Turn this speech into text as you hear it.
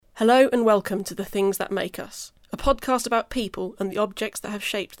Hello and welcome to The Things That Make Us, a podcast about people and the objects that have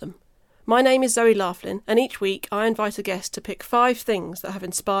shaped them. My name is Zoe Laughlin, and each week I invite a guest to pick 5 things that have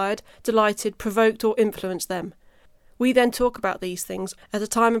inspired, delighted, provoked or influenced them. We then talk about these things at a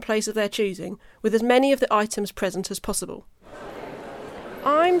time and place of their choosing, with as many of the items present as possible.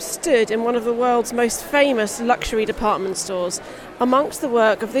 I'm stood in one of the world's most famous luxury department stores, amongst the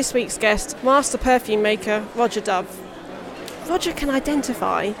work of this week's guest, master perfume maker Roger Dove. Roger can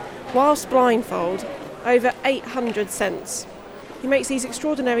identify, whilst blindfold, over 800 scents. He makes these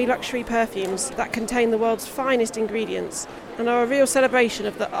extraordinary luxury perfumes that contain the world's finest ingredients and are a real celebration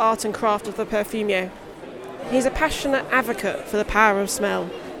of the art and craft of the perfumier. He's a passionate advocate for the power of smell,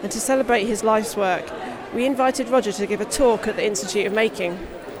 and to celebrate his life's work, we invited Roger to give a talk at the Institute of Making.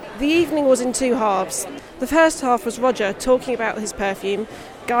 The evening was in 2 halves. The first half was Roger talking about his perfume,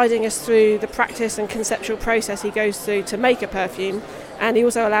 guiding us through the practice and conceptual process he goes through to make a perfume, and he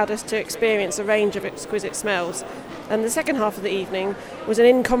also allowed us to experience a range of exquisite smells. And the second half of the evening was an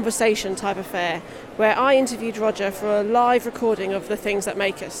in-conversation type affair, where I interviewed Roger for a live recording of The Things That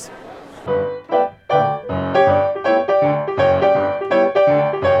Make Us.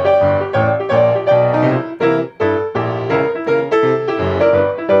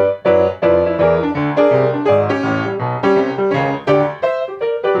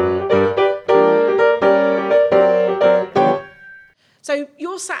 So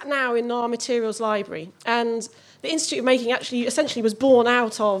you're sat now in our materials library, and the Institute of Making actually essentially was born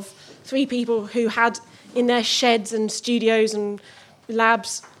out of 3 people who had in their sheds and studios and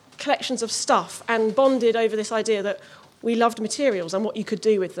labs collections of stuff and bonded over this idea that we loved materials and what you could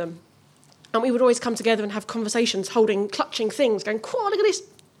do with them. And we would always come together and have conversations, clutching things, going, "Cool, look at this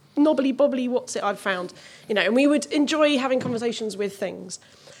knobbly bobbly, what's it I've found?" And we would enjoy having conversations with things.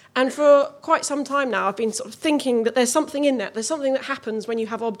 And for quite some time now, I've been sort of thinking that there's something in that. There's something that happens when you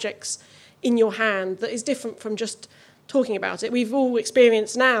have objects in your hand that is different from just talking about it. We've all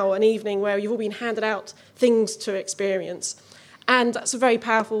experienced now an evening where you've all been handed out things to experience. And that's a very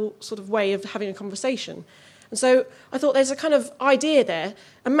powerful sort of way of having a conversation. And so I thought there's a kind of idea there.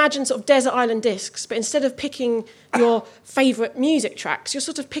 Imagine sort of desert island discs, but instead of picking your favourite music tracks, you're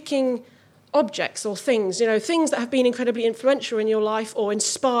sort of picking objects or things, things that have been incredibly influential in your life or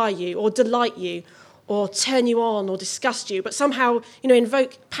inspire you or delight you or turn you on or disgust you, but somehow,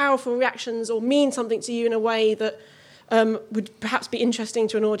 invoke powerful reactions or mean something to you in a way that would perhaps be interesting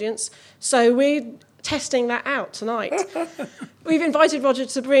to an audience. So we're testing that out tonight. We've invited Roger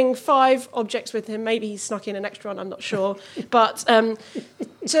to bring 5 objects with him. Maybe he snuck in an extra one, I'm not sure. But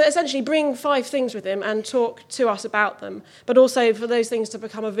to essentially bring 5 things with him and talk to us about them, but also for those things to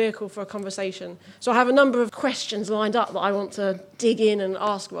become a vehicle for a conversation. So I have a number of questions lined up that I want to dig in and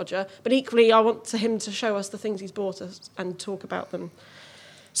ask Roger, but equally I want him to show us the things he's bought us and talk about them.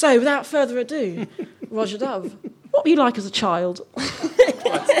 So without further ado, Roger Dove, what were you like as a child?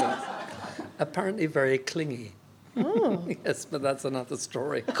 Apparently very clingy. Oh. Yes, but that's another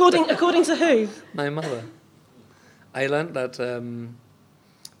story. According to who? My mother. I learnt that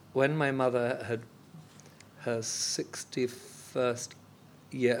when my mother had her 61st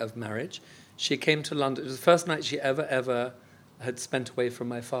year of marriage, she came to London. It was the first night she ever had spent away from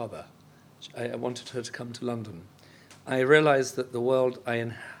my father. I wanted her to come to London. I realised that the world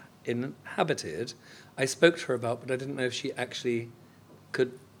I inhabited, I spoke to her about, but I didn't know if she actually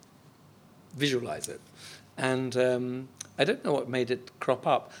could visualize it. And I don't know what made it crop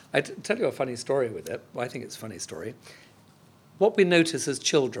up. I tell you a funny story with it. Well, I think it's a funny story. What we notice as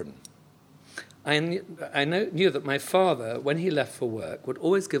children, I knew that my father, when he left for work, would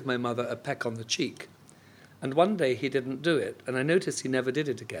always give my mother a peck on the cheek. And one day he didn't do it, and I noticed he never did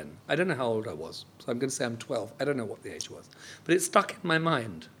it again. I don't know how old I was, so I'm going to say I'm 12. I don't know what the age was. But it stuck in my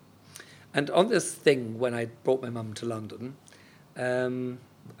mind. And on this thing, when I brought my mum to London,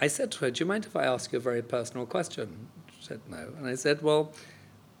 I said to her, "Do you mind if I ask you a very personal question?" She said no. And I said, "Well,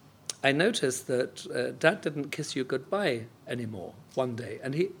 I noticed that Dad didn't kiss you goodbye anymore one day,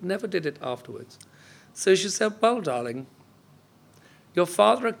 and he never did it afterwards." So she said, "Well, darling, your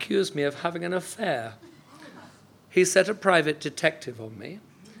father accused me of having an affair. He set a private detective on me,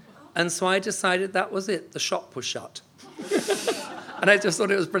 and so I decided that was it. The shop was shut." And I just thought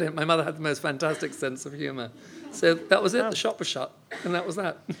it was brilliant. My mother had the most fantastic sense of humour. So that was it. Wow. The shop was shut, and that was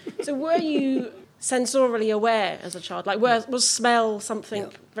that. So were you sensorially aware as a child? Like, was smell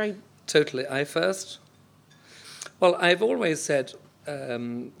something very... Totally. I've always said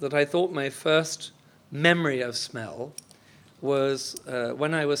that I thought my first memory of smell was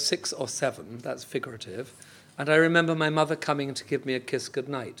when I was 6 or 7, that's figurative, and I remember my mother coming to give me a kiss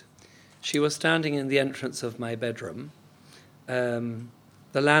goodnight. She was standing in the entrance of my bedroom,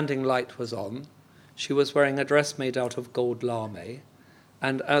 The landing light was on. She was wearing a dress made out of gold lame,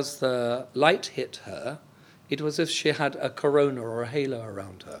 and as the light hit her, it was as if she had a corona or a halo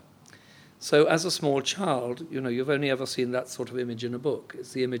around her. So as a small child, you've only ever seen that sort of image in a book.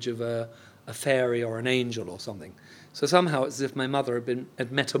 It's the image of a fairy or an angel or something. So somehow it's as if my mother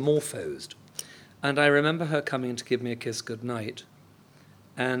had metamorphosed. And I remember her coming to give me a kiss goodnight.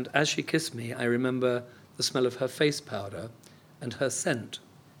 And as she kissed me, I remember the smell of her face powder and her scent.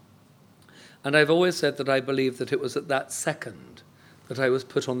 And I've always said that I believe that it was at that second that I was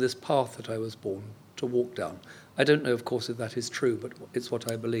put on this path that I was born to walk down. I don't know, of course, if that is true, but it's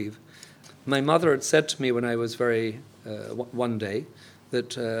what I believe. My mother had said to me when I was one day,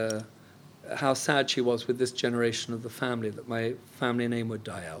 that how sad she was with this generation of the family, that my family name would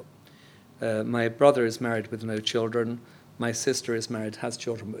die out. My brother is married with no children. My sister is married, has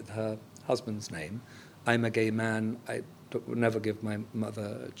children with her husband's name. I'm a gay man. I would never give my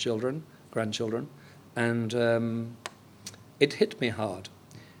mother grandchildren. And it hit me hard.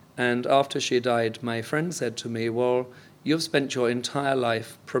 And after she died, my friend said to me, well, you've spent your entire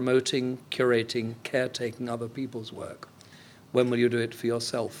life promoting, curating, caretaking other people's work. When will you do it for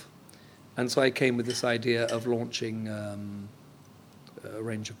yourself? And so I came with this idea of launching a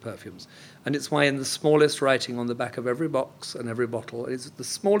range of perfumes. And it's why in the smallest writing on the back of every box and every bottle, it's the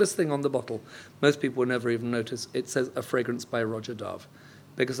smallest thing on the bottle, most people will never even notice, it says a fragrance by Roger Dove.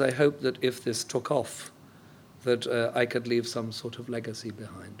 Because I hope that if this took off, that I could leave some sort of legacy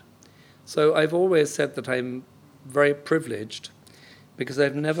behind. So I've always said that I'm very privileged because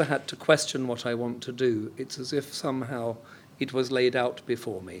I've never had to question what I want to do. It's as if somehow it was laid out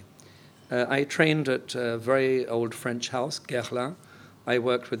before me. I trained at a very old French house, Guerlain. I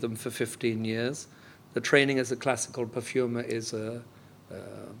worked with them for 15 years. The training as a classical perfumer is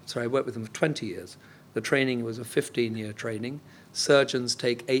I worked with them for 20 years. The training was a 15-year training. Surgeons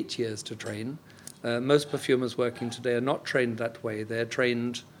take 8 years to train. Most perfumers working today are not trained that way. They're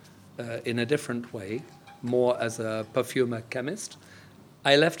trained in a different way, more as a perfumer chemist.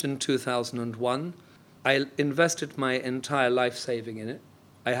 I left in 2001. I invested my entire life saving in it.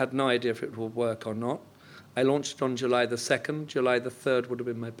 I had no idea if it would work or not. I launched it on July the 2nd. July the 3rd would have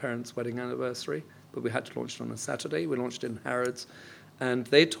been my parents' wedding anniversary, but we had to launch it on a Saturday. We launched it in Harrods, and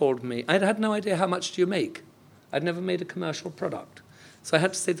they told me, I had no idea how much do you make. I'd never made a commercial product. So I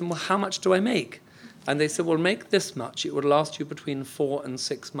had to say to them, well, how much do I make? And they said, well, make this much. It would last you between 4 and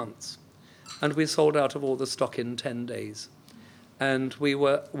 6 months. And we sold out of all the stock in 10 days. And we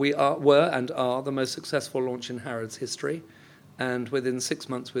were and are the most successful launch in Harrods history. And within 6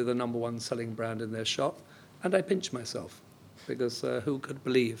 months, we're the number one selling brand in their shop. And I pinch myself, because who could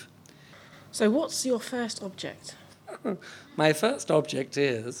believe? So what's your first object? My first object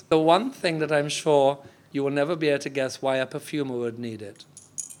is the one thing that I'm sure you will never be able to guess why a perfumer would need it.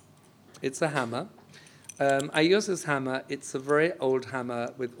 It's a hammer. I use this hammer. It's a very old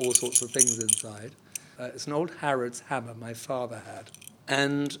hammer with all sorts of things inside. It's an old Harrods hammer my father had.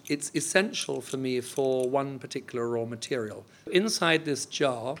 And it's essential for me for one particular raw material. Inside this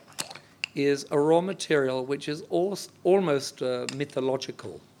jar is a raw material which is almost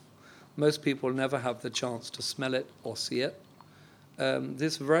mythological. Most people never have the chance to smell it or see it.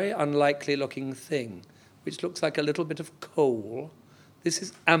 This very unlikely looking thing, which looks like a little bit of coal, this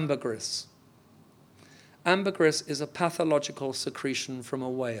is ambergris. Ambergris is a pathological secretion from a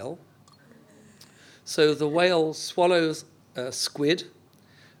whale. So the whale swallows a squid.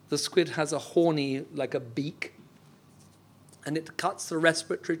 The squid has a horny, like a beak, and it cuts the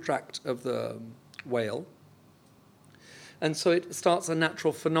respiratory tract of the whale. And so it starts a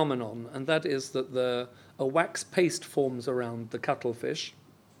natural phenomenon, and that is that a wax paste forms around the cuttlefish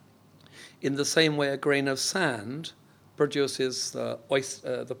in the same way a grain of sand produces the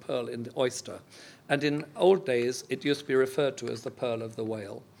pearl in the oyster. And in old days, it used to be referred to as the pearl of the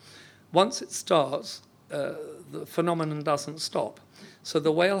whale. Once it starts, the phenomenon doesn't stop. So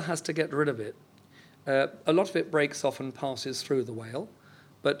the whale has to get rid of it. A lot of it breaks off and passes through the whale,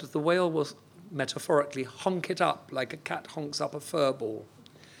 but the whale will metaphorically honk it up like a cat honks up a fur ball.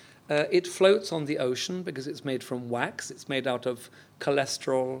 It floats on the ocean because it's made from wax. It's made out of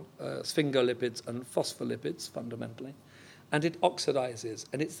cholesterol, sphingolipids, and phospholipids, fundamentally. And it oxidizes,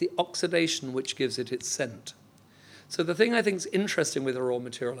 and it's the oxidation which gives it its scent. So the thing I think is interesting with a raw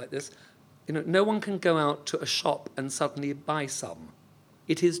material like this, no one can go out to a shop and suddenly buy some.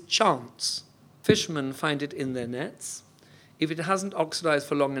 It is chance. Fishermen find it in their nets. If it hasn't oxidized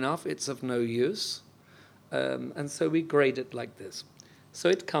for long enough, it's of no use. And so we grade it like this. So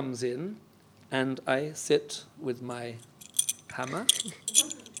it comes in, and I sit with my hammer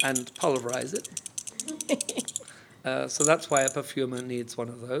and pulverize it. So that's why a perfumer needs one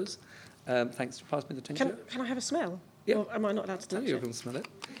of those. Thanks. Pass me the tincture. Can I have a smell? Yeah. Or am I not allowed to touch You it? can smell it.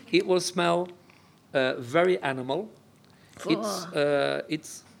 It will smell very animal.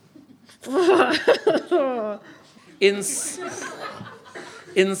 It's in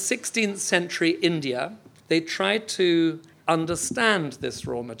 16th century India, they tried to understand this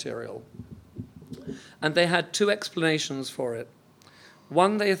raw material. And they had two explanations for it.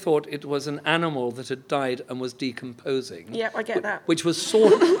 One, they thought it was an animal that had died and was decomposing. Yeah, I get that. Which was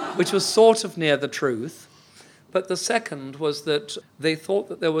sort of near the truth. But the second was that they thought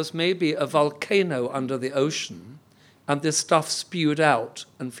that there was maybe a volcano under the ocean, and this stuff spewed out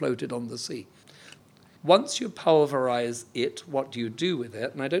and floated on the sea. Once you pulverize it, what do you do with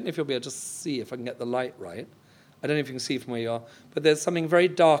it? And I don't know if you'll be able to see if I can get the light right. I don't know if you can see from where you are, but there's something very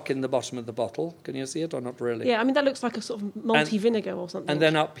dark in the bottom of the bottle. Can you see it or not really? Yeah, I mean, that looks like a sort of multi-vinegar or something. And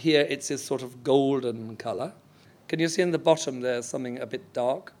then up here, it's this sort of golden colour. Can you see in the bottom there's something a bit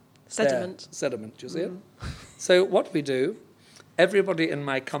dark? Sediment. There. Sediment, do you see it? So what we do, everybody in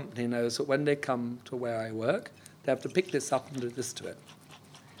my company knows that when they come to where I work, they have to pick this up and do this to it.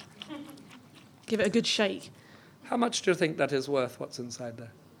 Give it a good shake. How much do you think that is worth, what's inside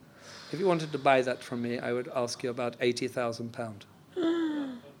there? If you wanted to buy that from me, I would ask you about £80,000.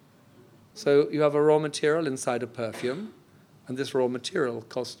 So you have a raw material inside a perfume, and this raw material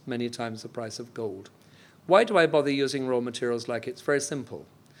costs many times the price of gold. Why do I bother using raw materials like it's very simple?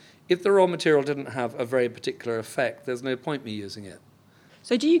 If the raw material didn't have a very particular effect, there's no point me using it.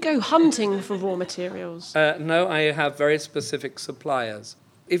 So do you go hunting for raw materials? No, I have very specific suppliers.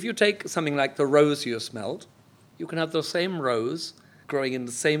 If you take something like the rose you smelled, you can have the same rose growing in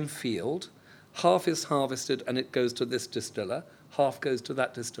the same field. Half is harvested and it goes to this distiller, half goes to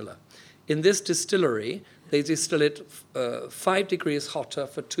that distiller. In this distillery, they distill it 5 degrees hotter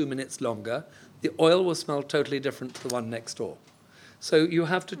for 2 minutes longer. The oil will smell totally different to the one next door. So you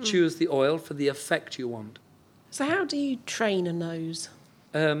have to choose the oil for the effect you want. So how do you train a nose?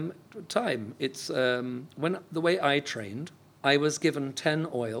 Time. It's when the way I trained, I was given 10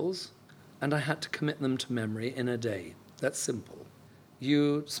 oils and I had to commit them to memory in a day. That's simple.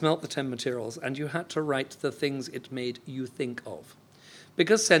 You smelt the 10 materials and you had to write the things it made you think of.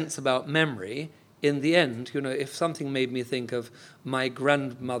 Because sense about memory, in the end, if something made me think of my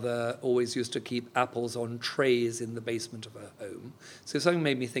grandmother always used to keep apples on trays in the basement of her home. So if something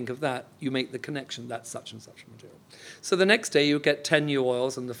made me think of that, you make the connection, that's such and such a material. So the next day you get 10 new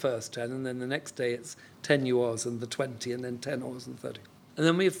oils and the first 10, and then the next day it's 10 new oils and the 20, and then 10 oils and 30. And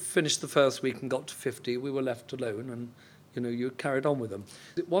then we finished the first week and got to 50. We were left alone, and you carried on with them.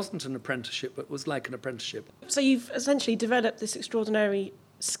 It wasn't an apprenticeship, but it was like an apprenticeship. So you've essentially developed this extraordinary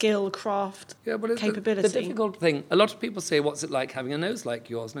skill, craft, capability. The difficult thing, a lot of people say, what's it like having a nose like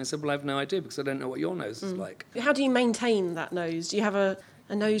yours? And I said, well, I have no idea because I don't know what your nose is like. How do you maintain that nose? Do you have a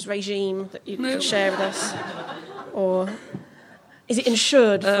nose regime that you can share with us? Or is it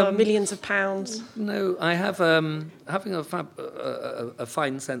insured for millions of pounds? No, I have, having a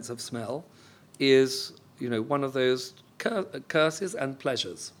fine sense of smell is, one of those curses and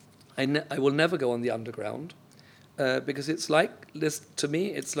pleasures. I will never go on the underground. Because it's like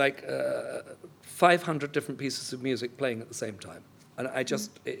 500 different pieces of music playing at the same time. And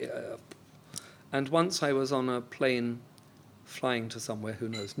and once I was on a plane flying to somewhere, who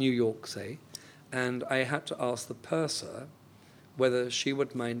knows, New York, say, and I had to ask the purser whether she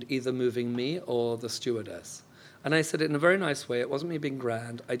would mind either moving me or the stewardess. And I said it in a very nice way. It wasn't me being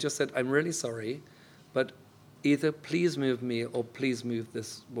grand. I just said, I'm really sorry, but either please move me or please move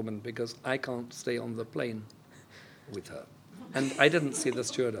this woman because I can't stay on the plane with her. And I didn't see the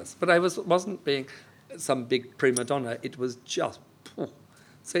stewardess. But I wasn't being some big prima donna. It was just...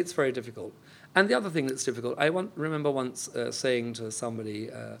 So it's very difficult. And the other thing that's difficult, I remember once saying to somebody,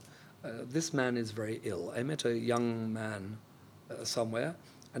 this man is very ill. I met a young man somewhere,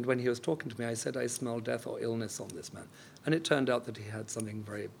 and when he was talking to me, I said, I smell death or illness on this man. And it turned out that he had something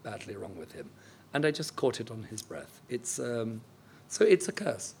very badly wrong with him. And I just caught it on his breath. So it's a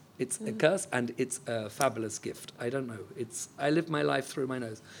curse. It's a curse, and it's a fabulous gift. I don't know. I live my life through my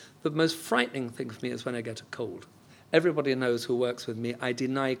nose. The most frightening thing for me is when I get a cold. Everybody knows who works with me. I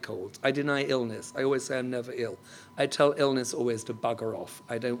deny colds. I deny illness. I always say I'm never ill. I tell illness always to bugger off.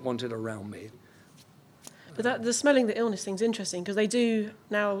 I don't want it around me. But the smelling the illness thing's interesting because they do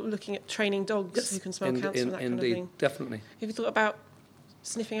now looking at training dogs who can smell cancer and that kind of thing. Indeed, definitely. Have you thought about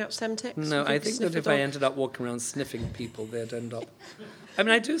sniffing out Semtex? No, I think that if I ended up walking around sniffing people, they'd end up... I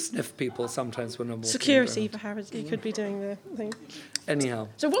mean, I do sniff people sometimes when I'm walking Security around. for Harrods, you could be doing the thing. Anyhow.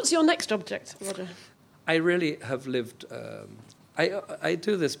 So what's your next object, Roger? I really have lived... I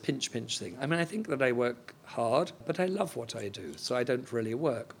do this pinch thing. I mean, I think that I work hard, but I love what I do, so I don't really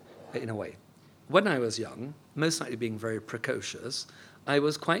work, in a way. When I was young, most likely being very precocious, I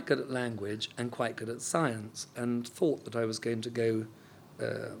was quite good at language and quite good at science, and thought that I was going to go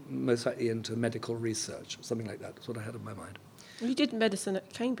most likely into medical research, or something like that. That's what I had in my mind. You did medicine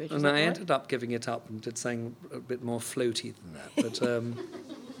at Cambridge, and I ended up giving it up and did something a bit more floaty than that.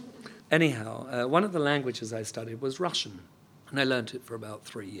 But anyhow, one of the languages I studied was Russian, and I learnt it for about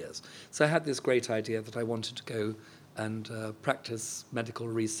 3 years. So I had this great idea that I wanted to go and practice medical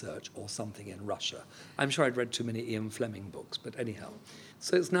research or something in Russia. I'm sure I'd read too many Ian Fleming books, but anyhow.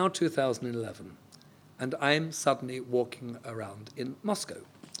 So it's now 2011, and I'm suddenly walking around in Moscow.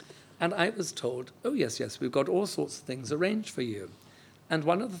 And I was told, oh, yes, we've got all sorts of things arranged for you. And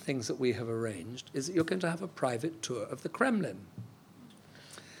one of the things that we have arranged is that you're going to have a private tour of the Kremlin.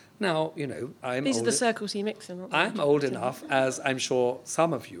 Now, These are the circles you mix in, aren't they? I'm old enough, as I'm sure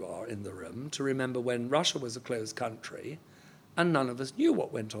some of you are in the room, to remember when Russia was a closed country and none of us knew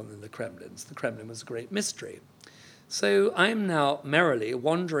what went on in the Kremlins. The Kremlin was a great mystery. So I'm now merrily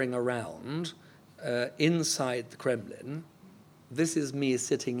wandering around inside the Kremlin. This is me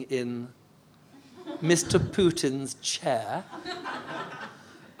sitting in Mr. Putin's chair.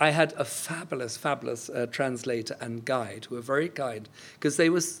 I had a fabulous translator and guide who were very kind, because I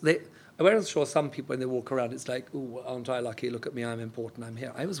wasn't sure some people when they walk around, it's like, oh, aren't I lucky? Look at me, I'm important, I'm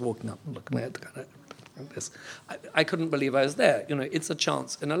here. I was walking up and looking at like this. I couldn't believe I was there. It's a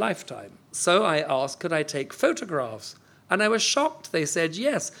chance in a lifetime. So I asked, could I take photographs? And I was shocked. They said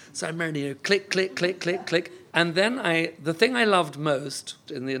yes. So I'm really, click, click, click, click, click. And then the thing I loved most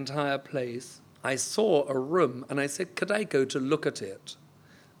in the entire place, I saw a room and I said, could I go to look at it?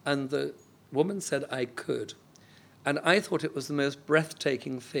 And the woman said I could. And I thought it was the most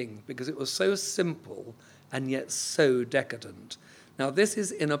breathtaking thing because it was so simple and yet so decadent. Now, this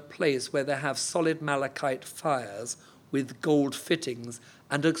is in a place where they have solid malachite fires with gold fittings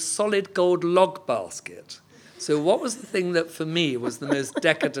and a solid gold log basket. So what was the thing that for me was the most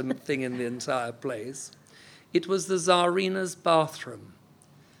decadent thing in the entire place? It was the Tsarina's bathroom.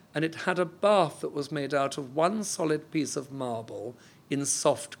 And it had a bath that was made out of one solid piece of marble in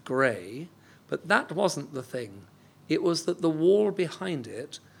soft grey, but that wasn't the thing. It was that the wall behind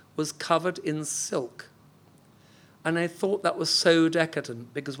it was covered in silk. And I thought that was so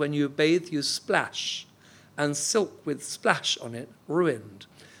decadent, because when you bathe, you splash, and silk with splash on it ruined.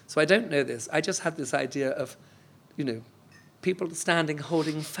 So I don't know this. I just had this idea of, people standing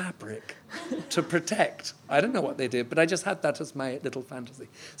holding fabric to protect. I don't know what they did, but I just had that as my little fantasy.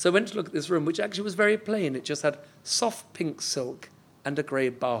 So I went to look at this room, which actually was very plain. It just had soft pink silk and a grey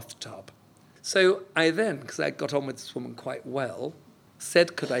bathtub. So I then, because I got on with this woman quite well,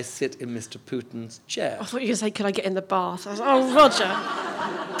 said, could I sit in Mr. Putin's chair? I thought you were going to say, could I get in the bath? I was like, oh, Roger.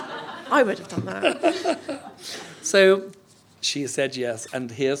 I would have done that. So she said yes, and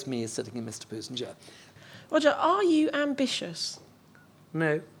here's me sitting in Mr. Putin's chair. Roger, are you ambitious?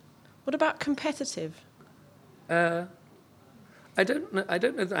 No. What about competitive? I don't know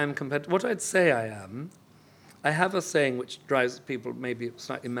that I'm competitive. What I'd say I am, I have a saying which drives people maybe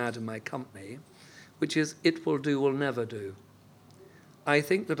slightly mad in my company, which is, it will do, will never do. I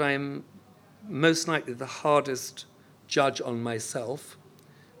think that I'm most likely the hardest judge on myself.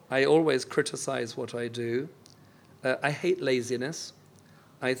 I always criticize what I do. I hate laziness.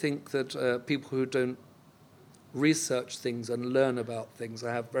 I think that people who don't research things and learn about things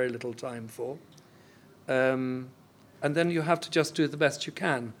I have very little time for. And then you have to just do the best you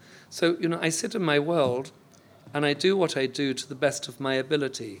can. So, I sit in my world and I do what I do to the best of my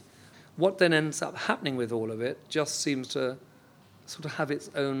ability. What then ends up happening with all of it just seems to sort of have its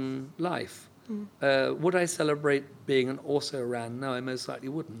own life. Would I celebrate being an also-ran? No, I most likely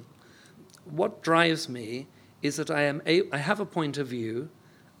wouldn't. What drives me is that I have a point of view,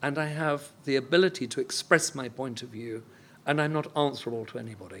 and I have the ability to express my point of view, and I'm not answerable to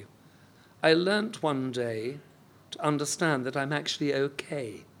anybody. I learnt one day to understand that I'm actually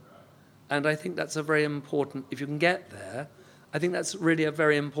okay. And I think that's a very important, if you can get there, I think that's really a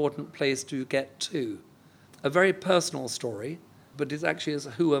very important place to get to. A very personal story, but it actually is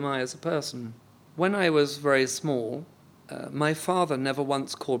who am I as a person. When I was very small, my father never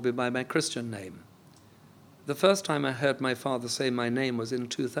once called me by my Christian name. The first time I heard my father say my name was in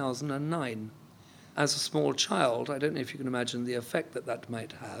 2009. As a small child, I don't know if you can imagine the effect that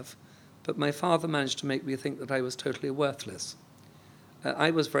might have, but my father managed to make me think that I was totally worthless. I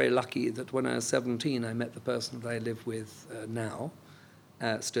was very lucky that when I was 17, I met the person that I live with now,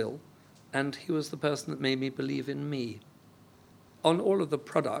 still, and he was the person that made me believe in me. on all of the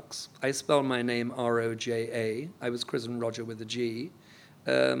products, I spell my name Roja. I was christened Roger with a G.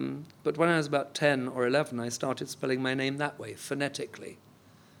 But when I was about 10 or 11, I started spelling my name that way, phonetically,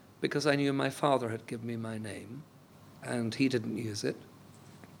 because I knew my father had given me my name, and he didn't use it.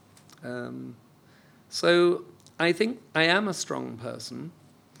 So I think I am a strong person,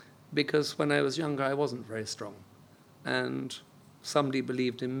 because when I was younger, I wasn't very strong. And somebody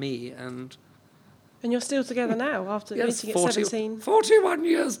believed in me, and you're still together now after meeting at 17? 41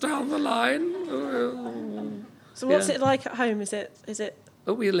 years down the line. So what's it like at home? Is it?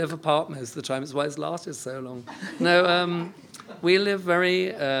 Oh, we live apart most of the time. It's why it's lasted so long. No, we live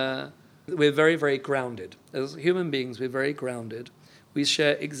we're very, very grounded. As human beings, we're very grounded. We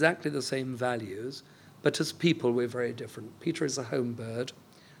share exactly the same values, but as people, we're very different. Peter is a home bird.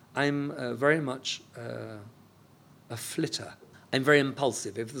 I'm very much a flitter. I'm very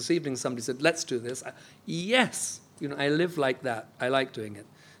impulsive. If this evening somebody said, let's do this, yes! I live like that. I like doing it.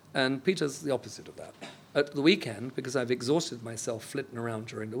 And Peter's the opposite of that. At the weekend, because I've exhausted myself flitting around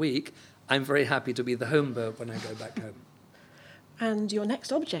during the week, I'm very happy to be the home bird when I go back home. And your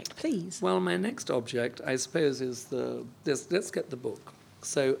next object, please. Well, my next object, I suppose, is let's get the book.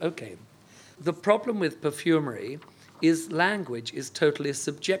 So, okay. The problem with perfumery is language is totally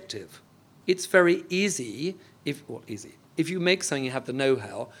subjective. It's very easy, if you make something, you have the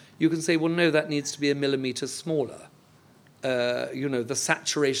know-how, you can say, well, no, that needs to be a millimetre smaller. The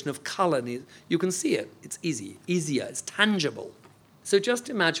saturation of colour, you can see it. It's easier, it's tangible. So just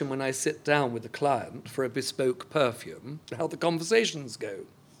imagine when I sit down with a client for a bespoke perfume, how the conversations go.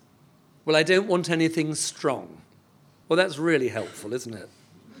 Well, I don't want anything strong. Well, that's really helpful, isn't it?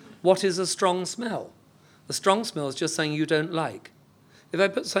 What is a strong smell? A strong smell is just something you don't like. If I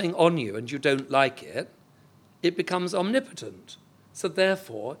put something on you and you don't like it, it becomes omnipotent. So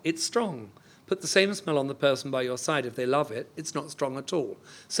therefore, it's strong. Put the same smell on the person by your side. If they love it, it's not strong at all.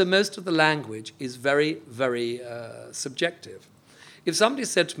 So most of the language is very, very subjective. If somebody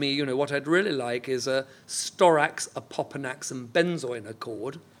said to me, what I'd really like is a Storax, a Popanax, and benzoin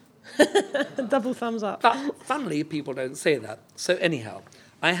accord. Double thumbs up. But funnily, people don't say that. So anyhow,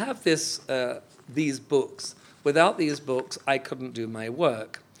 I have these books. Without these books, I couldn't do my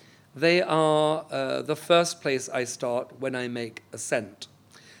work. They are the first place I start when I make a scent.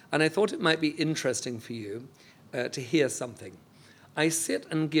 And I thought it might be interesting for you to hear something. I sit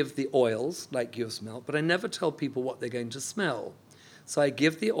and give the oils, like you've smelled, but I never tell people what they're going to smell. So I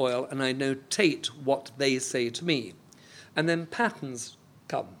give the oil and I notate what they say to me. And then patterns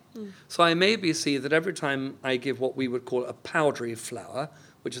come. So I maybe see that every time I give what we would call a powdery flower,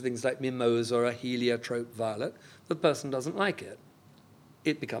 which are things like mimosa or a heliotrope violet, the person doesn't like it.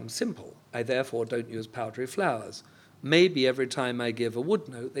 It becomes simple. I therefore don't use powdery flowers. Maybe every time I give a wood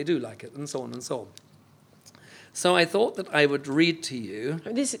note, they do like it, and so on and so on. So I thought that I would read to you...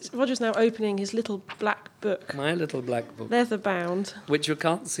 Roger's now opening his little black book. My little black book. Leather bound. Which you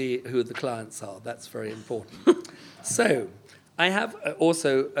can't see who the clients are. That's very important. So I have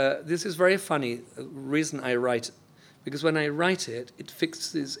also... this is very funny, the reason I write it, because when I write it, it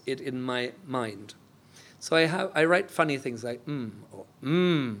fixes it in my mind. So I write funny things like or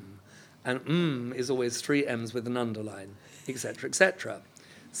and is always 3 M's with an underline, etc., etc.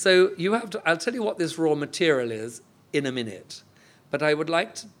 So you have to. I'll tell you what this raw material is in a minute, but I would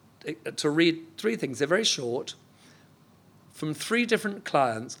like to read 3 things. They're very short, from 3 different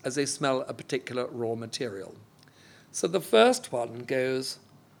clients as they smell a particular raw material. So the first one goes,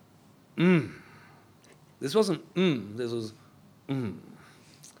 This wasn't this was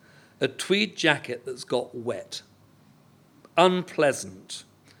A tweed jacket that's got wet. Unpleasant.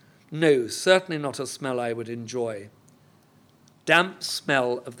 No, certainly not a smell I would enjoy. Damp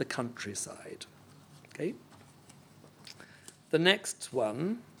smell of the countryside. Okay. The next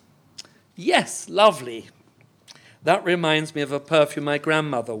one. Yes, lovely. That reminds me of a perfume my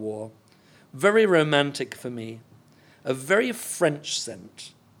grandmother wore. Very romantic for me. A very French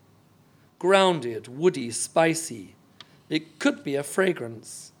scent. Grounded, woody, spicy. It could be a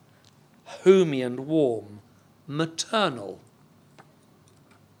fragrance. Homey and warm. Maternal.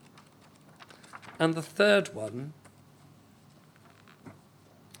 And the third one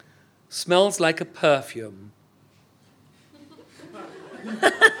smells like a perfume.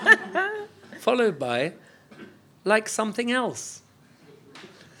 Followed by like something else.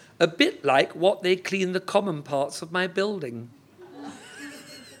 A bit like what they clean the common parts of my building.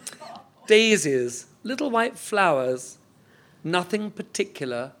 Daisies, little white flowers, nothing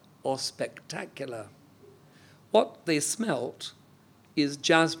particular or spectacular. What they smelt is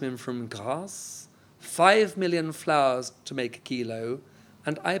jasmine from Grasse, 5 million flowers to make a kilo,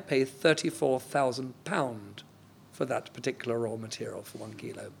 and I pay £34,000. for that particular raw material for 1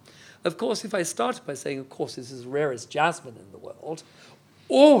 kilo. Of course, if I started by saying, of course, this is the rarest jasmine in the world,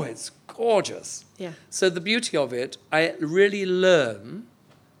 oh, it's gorgeous. Yeah. So the beauty of it, I really learn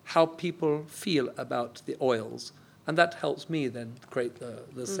how people feel about the oils, and that helps me then create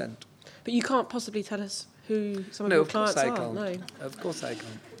the scent. But you can't possibly tell us who some of No, your of course clients I are. can't. No. Of course I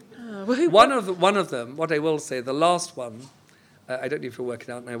can't. Well, One of them, what I will say, the last one, I don't know if you'll work it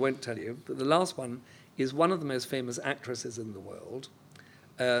out, and I won't tell you, but the last one is one of the most famous actresses in the world,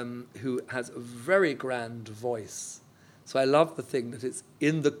 who has a very grand voice. So I love the thing that it's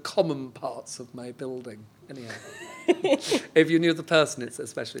in the common parts of my building. Anyhow, if you knew the person, it's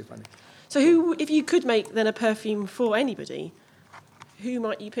especially funny. So who, if you could make then a perfume for anybody, who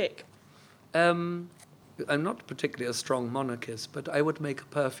might you pick? I'm not particularly a strong monarchist, but I would make a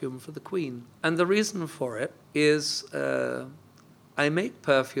perfume for the Queen. And the reason for it is I make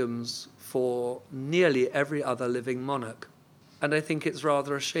perfumes for nearly every other living monarch. And I think it's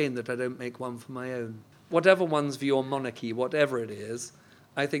rather a shame that I don't make one for my own. Whatever one's view on monarchy, whatever it is,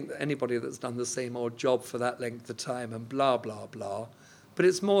 I think that anybody that's done the same old job for that length of time and blah, blah, blah. But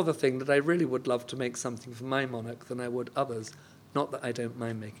it's more the thing that I really would love to make something for my monarch than I would others. Not that I don't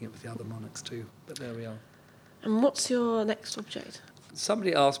mind making it for the other monarchs too, but there we are. And what's your next object?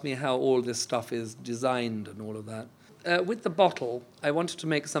 Somebody asked me how all this stuff is designed and all of that. With the bottle, I wanted to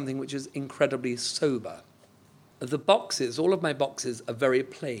make something which is incredibly sober. The boxes, all of my boxes are very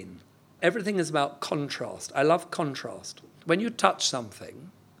plain. Everything is about contrast. I love contrast. When you touch something,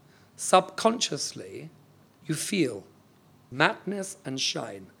 subconsciously, you feel mattness and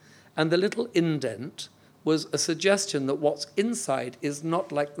shine. And the little indent was a suggestion that what's inside is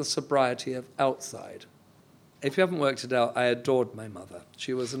not like the sobriety of outside. If you haven't worked it out, I adored my mother.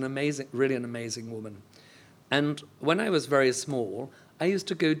 She was really an amazing woman. And when I was very small, I used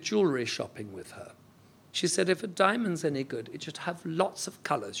to go jewellery shopping with her. She said, if a diamond's any good, it should have lots of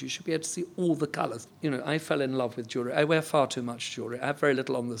colours. You should be able to see all the colours. You know, I fell in love with jewellery. I wear far too much jewellery. I have very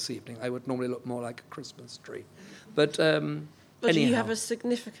little on this evening. I would normally look more like a Christmas tree. But anyhow. You have a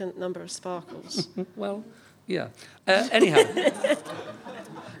significant number of sparkles. Well, yeah. Anyhow.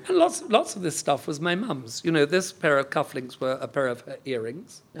 And lots of this stuff was my mum's. You know, this pair of cufflinks were a pair of her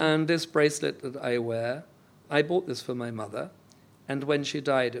earrings. And this bracelet that I wear, I bought this for my mother. And when she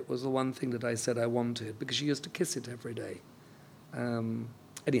died, it was the one thing that I said I wanted, because she used to kiss it every day.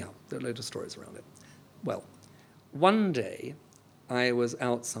 Anyhow, there are a load of stories around it. Well, one day I was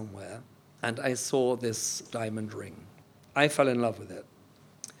out somewhere and I saw this diamond ring. I fell in love with it.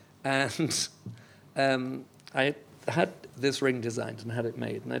 And I had this ring designed and had it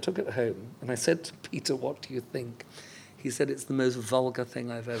made. And I took it home and I said to Peter, what do you think? He said, it's the most vulgar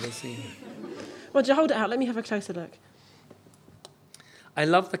thing I've ever seen. Well, do you hold it out? Let me have a closer look. I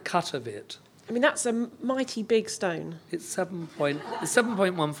love the cut of it. I mean, that's a mighty big stone. It's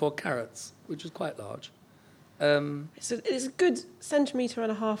 7.14 carats, which is quite large. It's a good centimetre and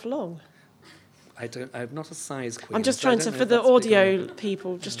a half long. I'm not a size queen. I'm just trying to, for the audio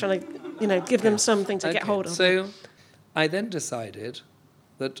people, just trying to, give them something to get hold of. So I then decided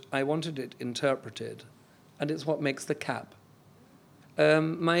that I wanted it interpreted, and it's what makes the cap.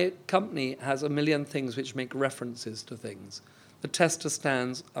 My company has a million things which make references to things. The tester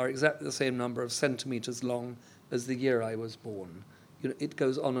stands are exactly the same number of centimetres long as the year I was born. You know, it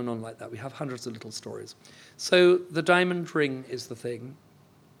goes on and on like that. We have hundreds of little stories. So the diamond ring is the thing,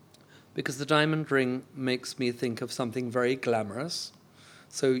 because the diamond ring makes me think of something very glamorous.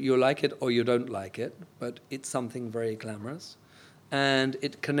 So you like it or you don't like it, but it's something very glamorous. And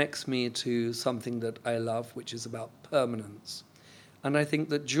it connects me to something that I love, which is about permanence. And I think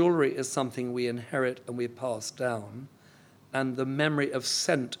that jewellery is something we inherit and we pass down. And the memory of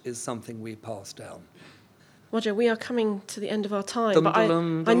scent is something we pass down. Roger, we are coming to the end of our time. But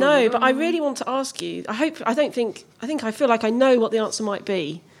I really want to ask you, I feel like I know what the answer might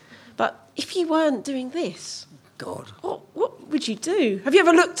be. But if you weren't doing this, God, what would you do? Have you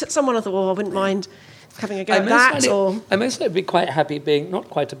ever looked at someone and thought, I wouldn't mind having a go at that? I most likely be quite happy being not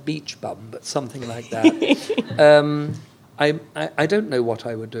quite a beach bum, but something like that. I don't know what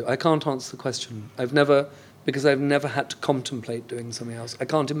I would do. I can't answer the question. I've never had to contemplate doing something else. I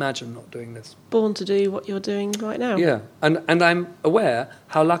can't imagine not doing this. Born to do what you're doing right now. Yeah, and I'm aware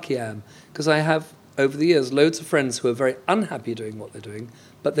how lucky I am, because I have, over the years, loads of friends who are very unhappy doing what they're doing,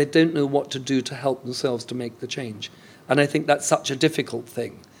 but they don't know what to do to help themselves to make the change. And I think that's such a difficult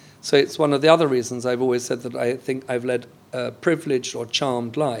thing. So it's one of the other reasons I've always said that I think I've led a privileged or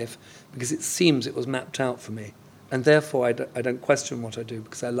charmed life, because it seems it was mapped out for me. And therefore I don't question what I do,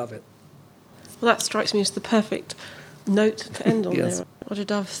 because I love it. Well, that strikes me as the perfect note to end on yes. there. Roger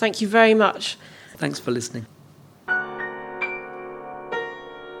Dove, thank you very much. Thanks for listening.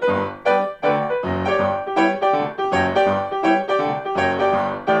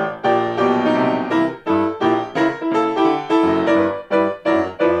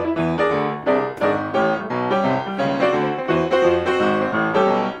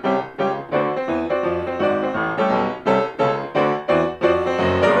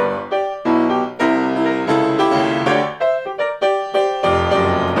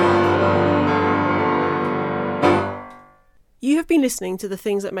 You have been listening to The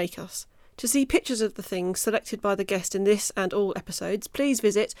Things That Make Us. To see pictures of the things selected by the guest in this and all episodes, please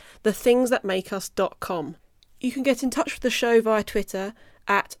visit thethingsthatmakeus.com. You can get in touch with the show via Twitter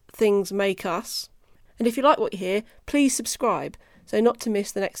 @thingsmakeus. And if you like what you hear, please subscribe so not to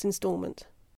miss the next instalment.